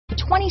The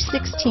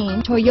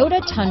 2016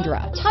 Toyota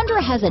Tundra. Tundra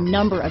has a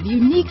number of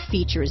unique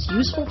features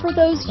useful for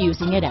those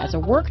using it as a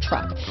work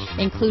truck,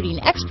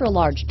 including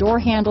extra-large door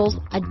handles,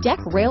 a deck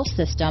rail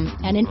system,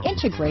 and an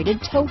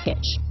integrated tow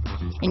hitch.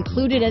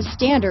 Included as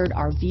standard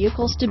are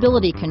vehicle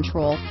stability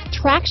control,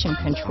 traction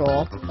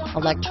control,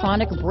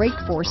 electronic brake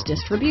force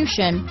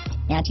distribution,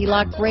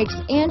 anti-lock brakes,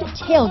 and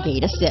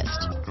tailgate assist.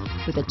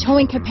 With a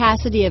towing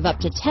capacity of up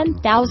to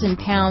 10,000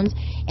 pounds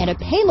and a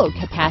payload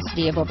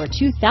capacity of over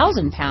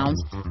 2,000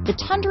 pounds, the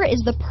Tundra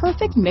is the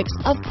perfect mix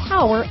of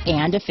power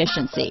and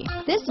efficiency.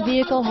 This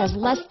vehicle has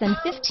less than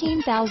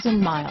 15,000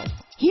 miles.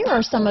 Here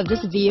are some of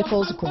this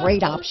vehicle's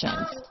great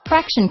options: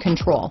 traction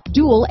control,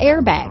 dual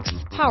airbags,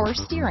 power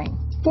steering,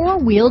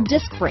 four-wheel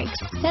disc brakes,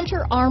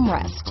 center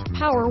armrest,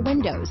 power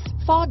windows,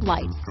 fog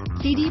lights,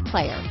 CD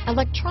player,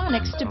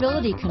 electronic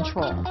stability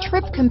control,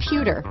 trip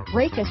computer,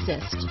 brake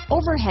assist,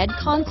 overhead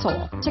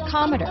console,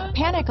 tachometer,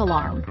 panic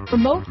alarm,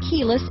 remote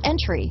keyless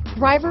entry,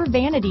 driver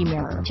vanity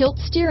mirror, tilt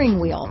steering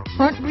wheel,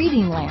 front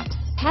reading lamps,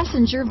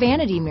 passenger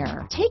vanity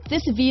mirror. Take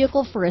this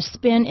vehicle for a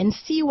spin and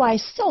see why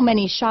so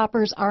many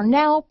shoppers are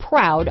now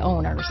proud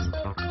owners.